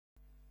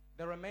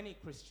There are many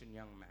Christian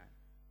young men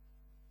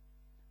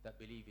that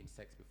believe in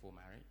sex before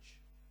marriage.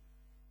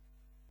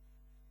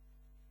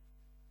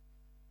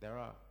 There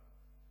are.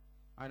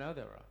 I know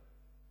there are.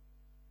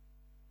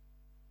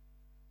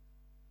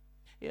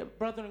 Yeah,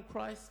 brother in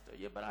Christ,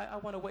 yeah, but I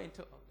want to wait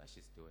until, oh, let's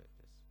just do it.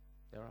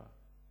 There are.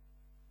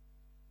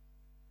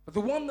 But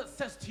the one that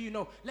says to you,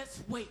 no,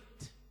 let's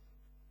wait.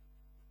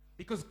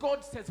 Because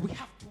God says we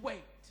have to wait.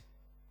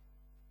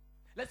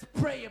 Let's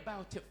pray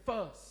about it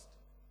first.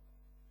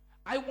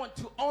 I want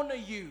to honor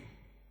you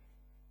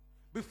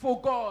before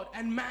God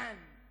and man.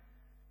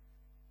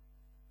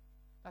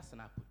 That's an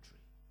apple tree.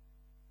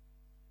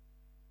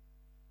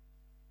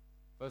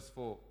 Verse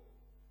 4.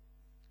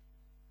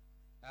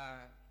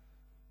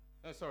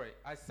 Verse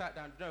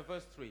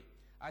 3.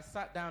 I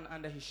sat down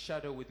under his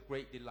shadow with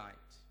great delight,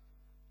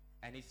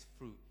 and his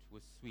fruit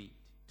was sweet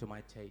to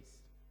my taste.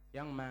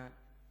 Young man,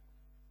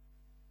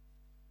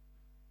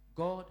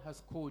 God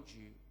has called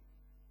you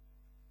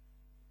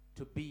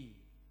to be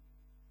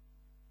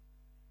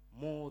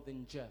more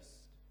than just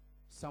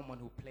someone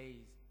who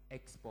plays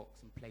Xbox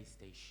and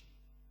PlayStation.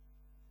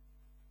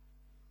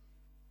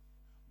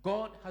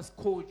 God has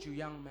called you,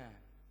 young man,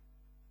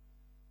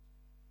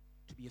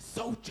 to be a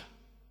soldier.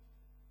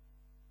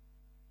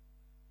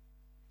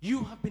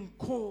 You have been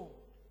called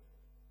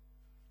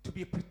to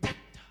be a protector.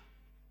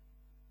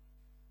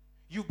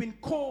 You've been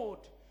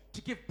called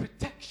to give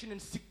protection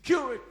and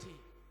security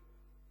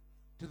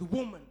to the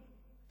woman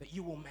that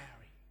you will marry.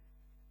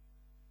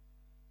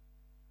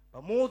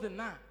 But more than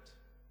that,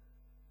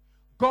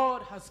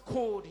 God has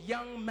called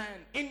young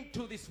men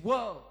into this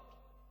world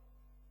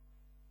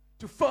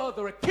to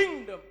further a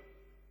kingdom,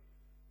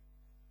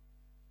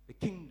 the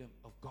kingdom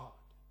of God.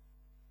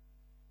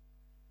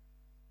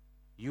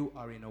 You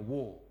are in a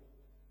war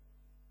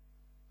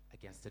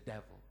against the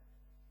devil.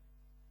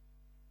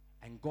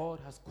 And God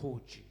has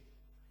called you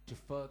to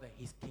further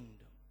his kingdom.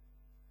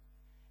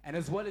 And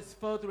as well as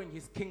furthering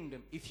his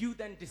kingdom, if you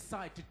then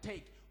decide to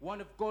take one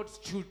of God's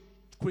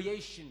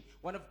creation,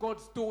 one of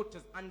God's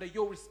daughters under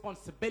your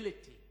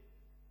responsibility,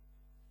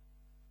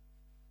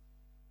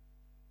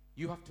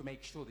 you have to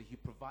make sure that you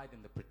provide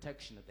them the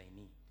protection that they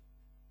need.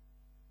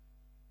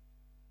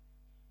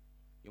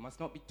 You must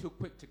not be too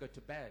quick to go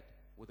to bed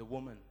with a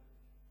woman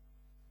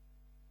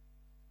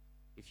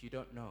if you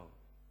don't know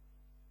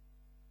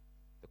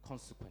the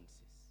consequences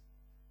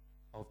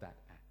of that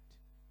act.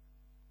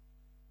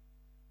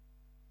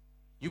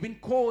 You've been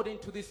called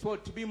into this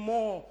world to be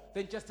more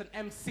than just an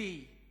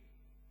MC.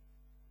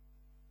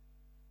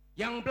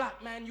 Young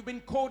black man, you've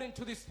been called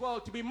into this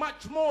world to be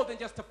much more than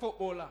just a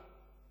footballer.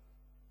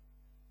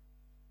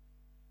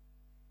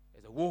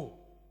 There's a war.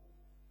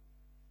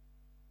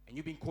 And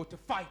you've been called to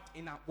fight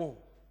in that war.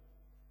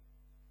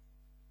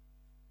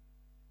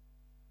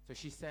 So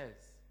she says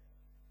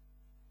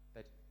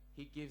that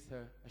he gives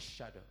her a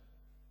shadow.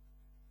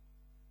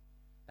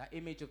 That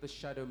image of the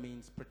shadow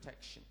means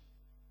protection.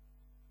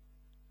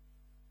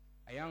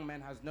 A young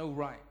man has no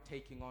right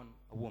taking on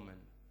a woman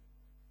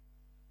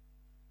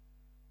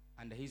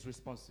under his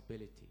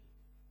responsibility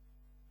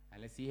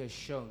unless he has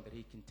shown that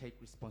he can take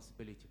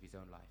responsibility of his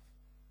own life.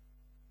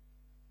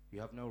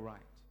 You have no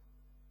right.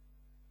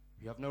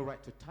 You have no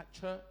right to touch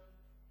her.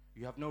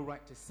 You have no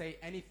right to say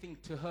anything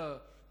to her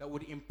that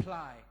would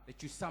imply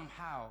that you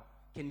somehow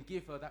can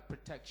give her that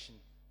protection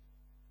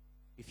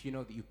if you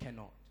know that you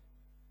cannot.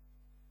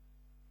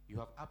 You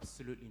have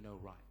absolutely no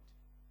right.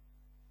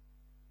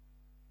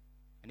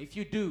 And if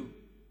you do,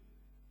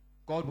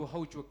 God will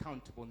hold you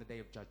accountable on the day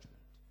of judgment.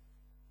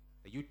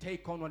 That you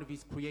take on one of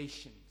his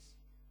creations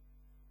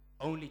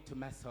only to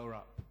mess her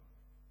up.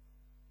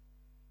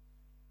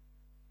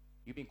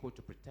 You've been called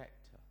to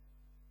protect her.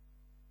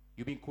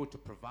 You've been called to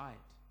provide.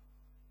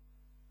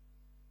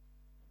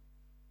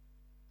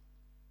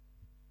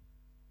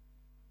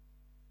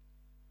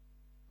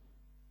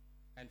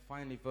 And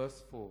finally,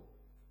 verse 4,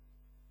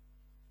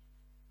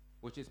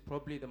 which is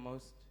probably the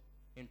most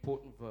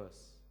important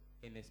verse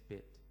in this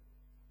bit.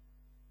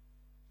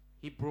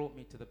 He brought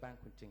me to the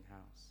banqueting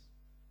house,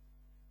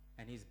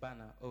 and his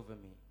banner over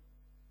me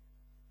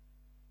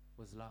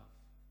was love.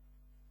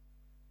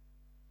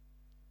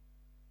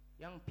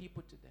 Young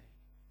people today,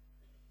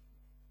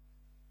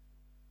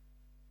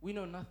 we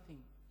know nothing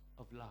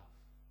of love.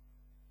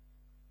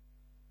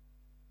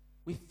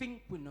 We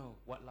think we know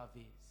what love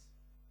is.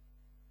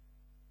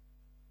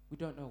 We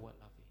don't know what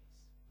love is.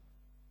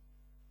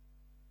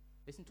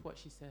 Listen to what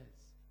she says.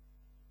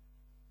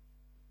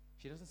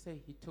 She doesn't say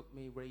he took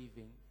me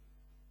raving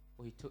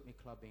or he took me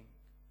clubbing.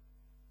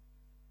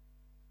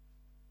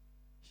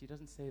 She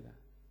doesn't say that.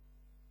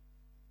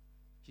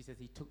 She says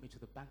he took me to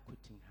the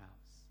banqueting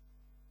house.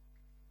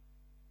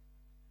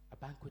 A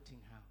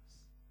banqueting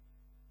house.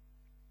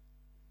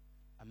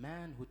 A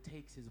man who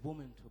takes his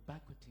woman to a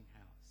banqueting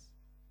house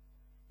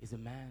is a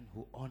man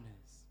who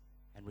honors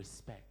and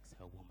respects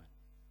her woman.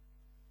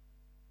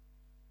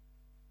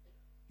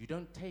 You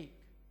don't take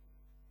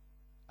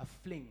a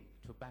fling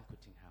to a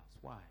banqueting house.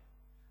 Why?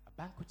 A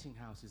banqueting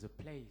house is a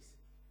place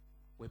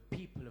where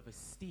people of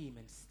esteem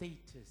and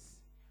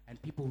status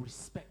and people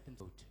respect them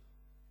go to.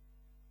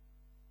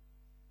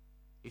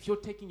 if you're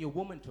taking your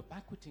woman to a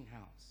banqueting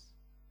house,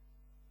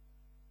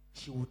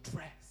 she will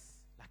dress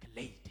like a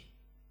lady.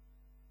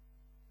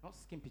 Not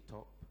skimpy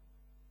top,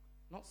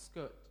 not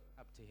skirt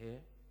up to here,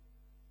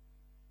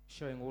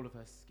 showing all of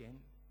her skin.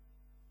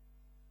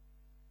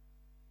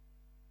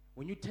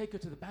 When you take her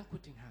to the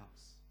banqueting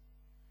house,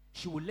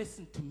 she will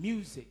listen to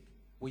music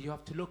where you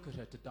have to look at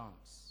her to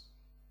dance.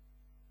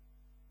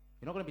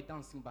 You're not going to be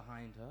dancing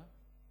behind her,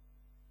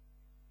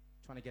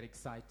 trying to get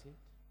excited.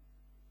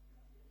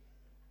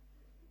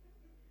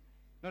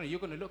 No,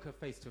 you're going to look her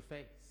face to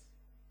face.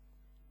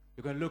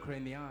 You're going to look her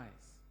in the eyes.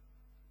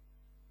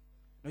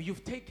 No,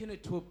 you've taken her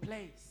to a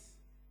place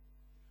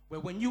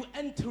where when you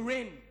enter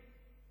in,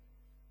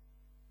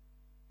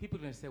 people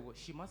are going to say, well,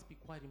 she must be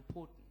quite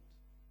important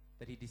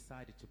that he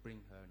decided to bring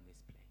her in this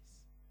place.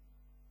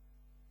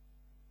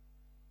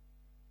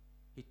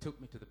 He took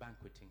me to the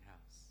banqueting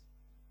house.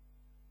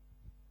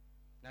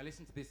 Now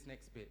listen to this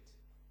next bit.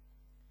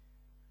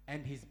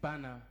 And his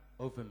banner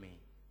over me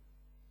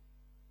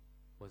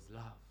was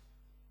love.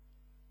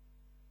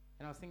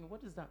 And I was thinking,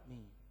 what does that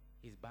mean?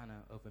 His banner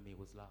over me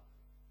was love.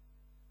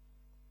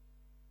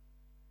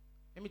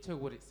 Let me tell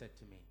you what it said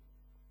to me.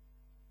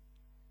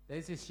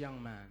 There's this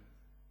young man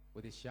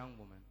with this young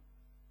woman,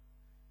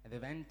 and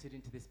they've entered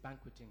into this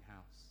banqueting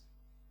house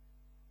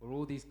where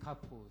all these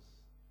couples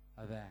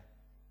are there.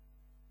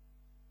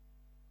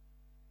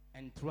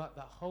 And throughout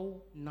the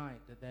whole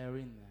night that they're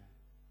in there,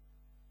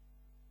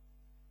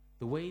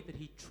 the way that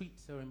he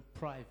treats her in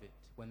private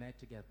when they're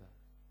together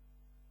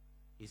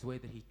is the way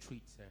that he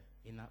treats her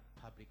in that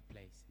public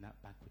place, in that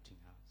banqueting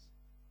house.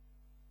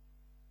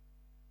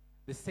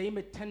 The same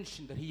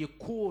attention that he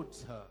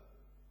accords her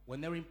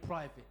when they're in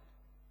private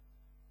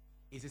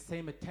is the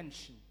same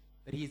attention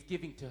that he is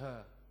giving to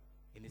her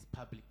in this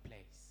public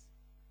place.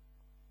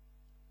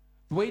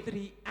 The way that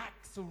he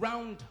acts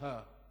around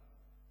her,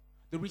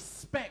 the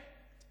respect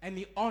and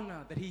the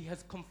honor that he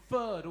has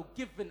conferred or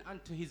given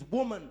unto his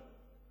woman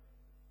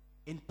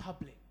in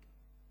public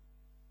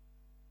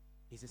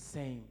is the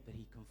same that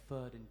he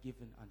conferred and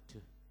given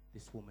unto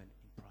this woman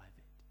in private.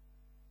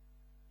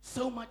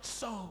 So much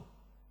so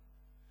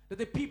that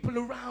the people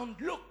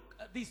around look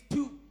at these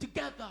two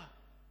together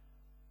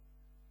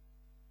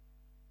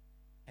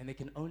and they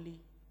can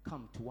only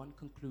come to one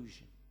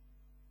conclusion.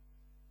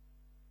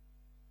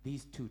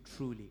 These two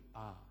truly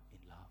are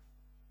in love.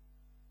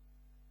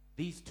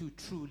 These two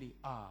truly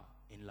are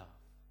in love.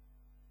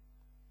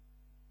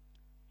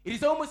 It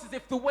is almost as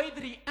if the way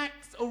that he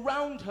acts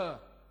around her,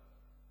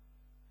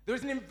 there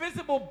is an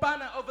invisible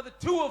banner over the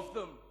two of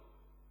them.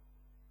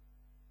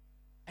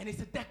 And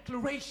it's a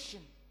declaration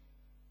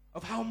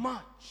of how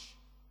much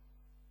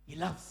he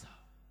loves her.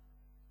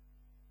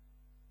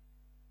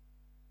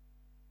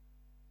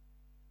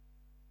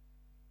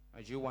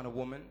 Do you want a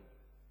woman?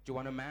 Do you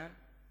want a man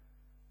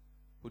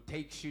who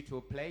takes you to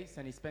a place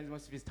and he spends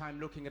most of his time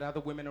looking at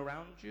other women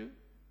around you?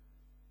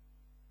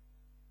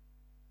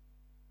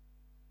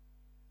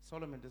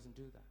 Solomon doesn't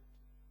do that.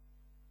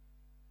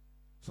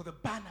 So the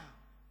banner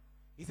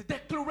is a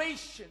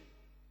declaration.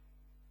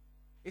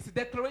 It's a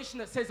declaration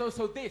that says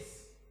also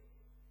this.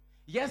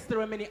 Yes, there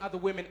are many other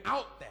women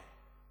out there,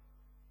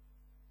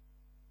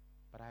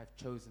 but I have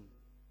chosen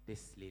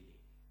this lily.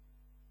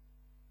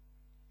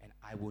 And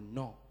I will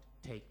not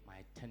take my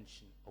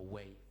attention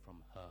away from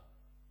her.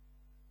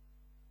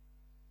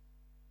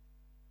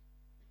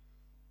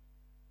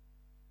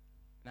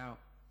 Now,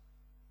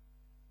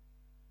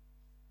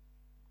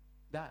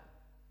 that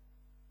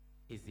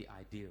is the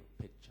ideal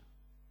picture.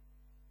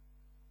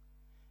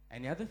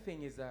 And the other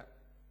thing is that,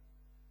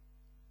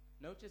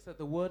 notice that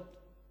the word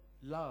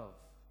love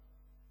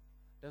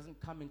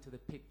doesn't come into the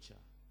picture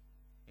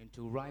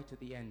until right at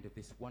the end of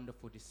this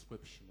wonderful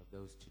description of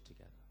those two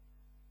together.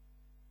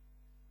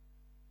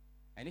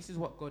 And this is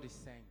what God is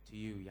saying to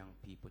you, young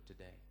people,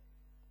 today.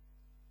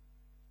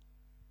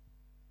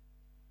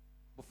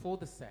 Before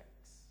the sex,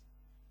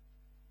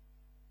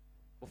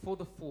 before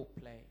the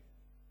foreplay,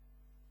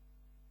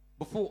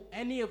 before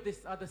any of this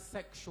other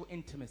sexual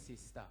intimacy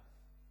stuff,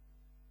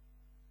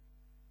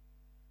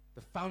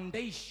 the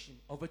foundation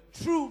of a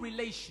true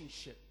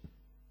relationship,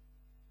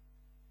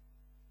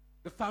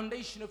 the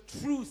foundation of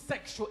true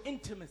sexual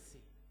intimacy,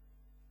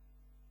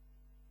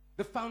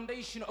 the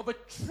foundation of a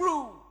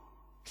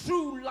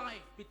true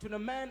life between a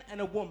man and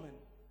a woman,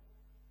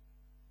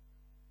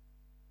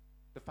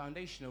 the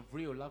foundation of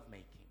real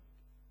lovemaking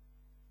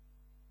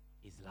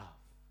is love.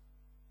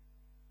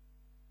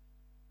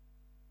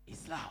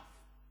 Is love.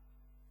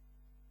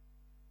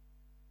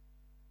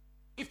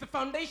 If the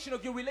foundation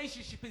of your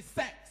relationship is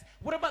sex,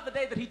 what about the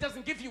day that he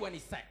doesn't give you any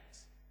sex?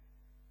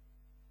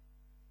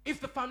 If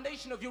the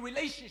foundation of your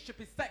relationship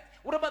is sex,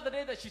 what about the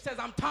day that she says,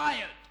 I'm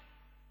tired?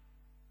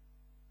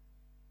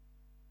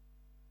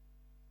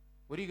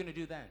 What are you going to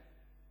do then?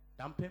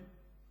 Dump him?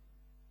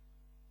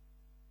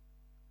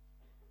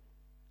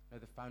 No,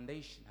 the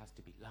foundation has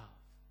to be love.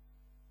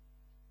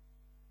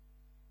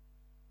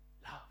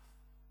 Love.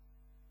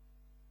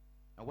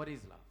 Now, what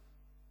is love?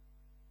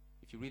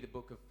 If you read the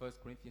book of 1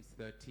 Corinthians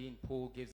 13, Paul gives